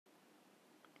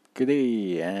Good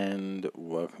day and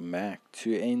welcome back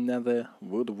to another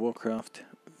World of Warcraft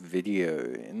video.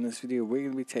 In this video we're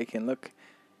going to be taking a look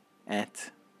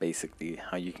at basically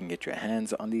how you can get your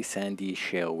hands on the Sandy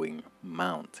Shalewing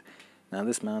mount. Now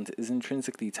this mount is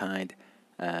intrinsically tied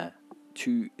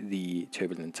to the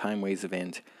Turbulent Timeways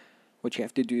event. What you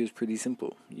have to do is pretty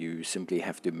simple. You simply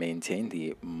have to maintain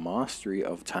the Mastery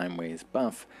of Timeways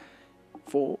buff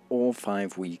for all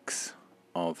 5 weeks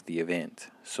of the event.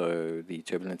 So the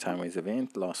Turbulent Timeways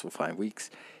event lasts for 5 weeks.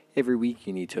 Every week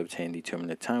you need to obtain the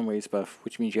Turbulent Timeways buff,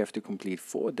 which means you have to complete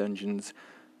 4 dungeons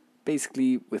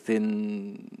basically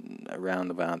within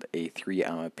around about a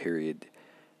 3-hour period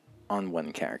on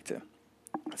one character.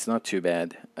 It's not too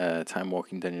bad. Time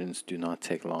walking dungeons do not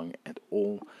take long at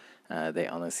all. They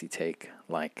honestly take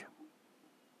like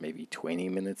maybe 20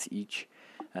 minutes each,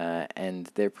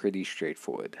 and they're pretty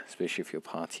straightforward, especially if your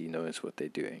party knows what they're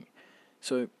doing.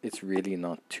 So it's really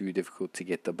not too difficult to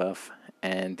get the buff,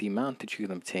 and the amount that you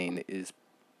can obtain is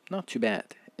not too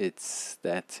bad. It's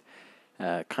that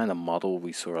kind of model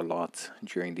we saw a lot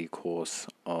during the course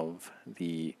of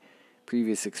the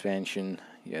previous expansion,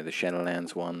 the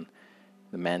Shadowlands one,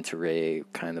 the Manta Ray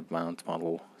kind of mount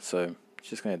model. So it's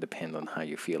just going to depend on how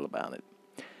you feel about it.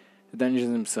 The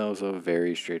dungeons themselves are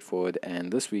very straightforward,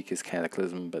 and this week is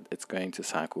Cataclysm, but it's going to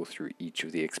cycle through each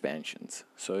of the expansions.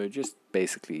 So just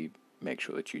basically make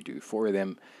sure that you do 4 of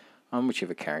them on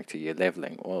whichever character you're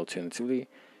leveling, or alternatively,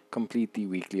 complete the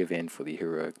weekly event for the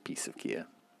heroic piece of gear.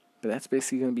 But that's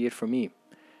basically going to be it for me.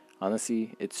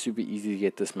 Honestly, it's super easy to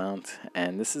get this mount,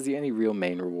 and this is the only real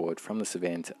main reward from this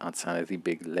event outside of the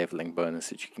big leveling bonus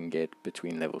that you can get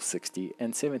between level 60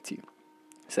 and 70.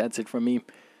 So that's it from me.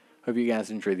 Hope you guys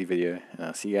enjoyed the video, and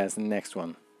I'll see you guys in the next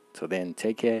one. Till then,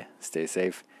 take care, stay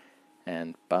safe,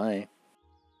 and bye.